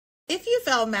If you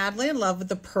fell madly in love with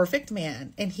the perfect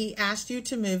man and he asked you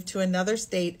to move to another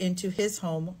state into his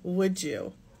home, would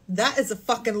you? That is a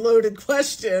fucking loaded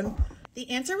question. The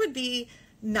answer would be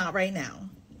not right now.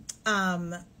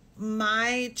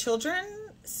 My children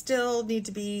still need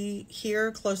to be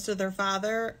here close to their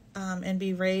father and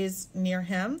be raised near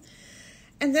him.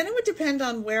 And then it would depend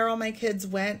on where all my kids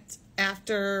went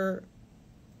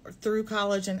through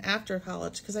college and after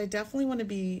college, because I definitely want to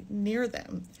be near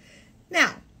them.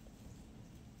 Now,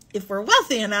 if we're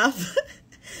wealthy enough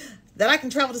that I can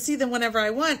travel to see them whenever I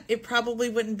want, it probably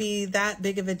wouldn't be that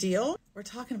big of a deal. We're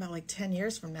talking about like 10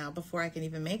 years from now before I can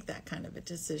even make that kind of a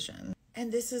decision. And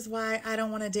this is why I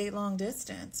don't want to date long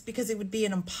distance, because it would be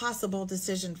an impossible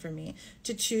decision for me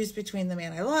to choose between the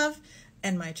man I love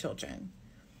and my children.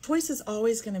 Choice is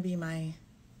always going to be my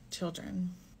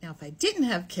children. Now, if I didn't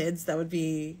have kids, it would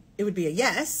be a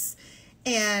yes.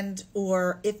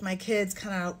 Or if my kids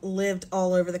kind of lived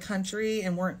all over the country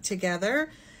and weren't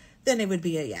together, then it would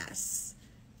be a yes.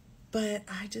 But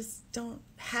I just don't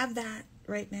have that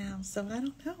right now, so I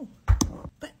don't know.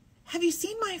 But have you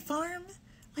seen my farm?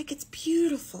 Like, it's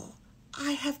beautiful.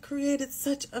 I have created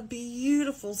such a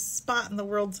beautiful spot in the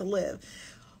world to live.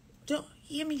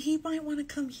 He might want to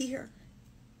come here.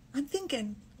 I'm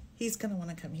thinking he's going to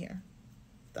want to come here.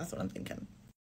 That's what I'm thinking.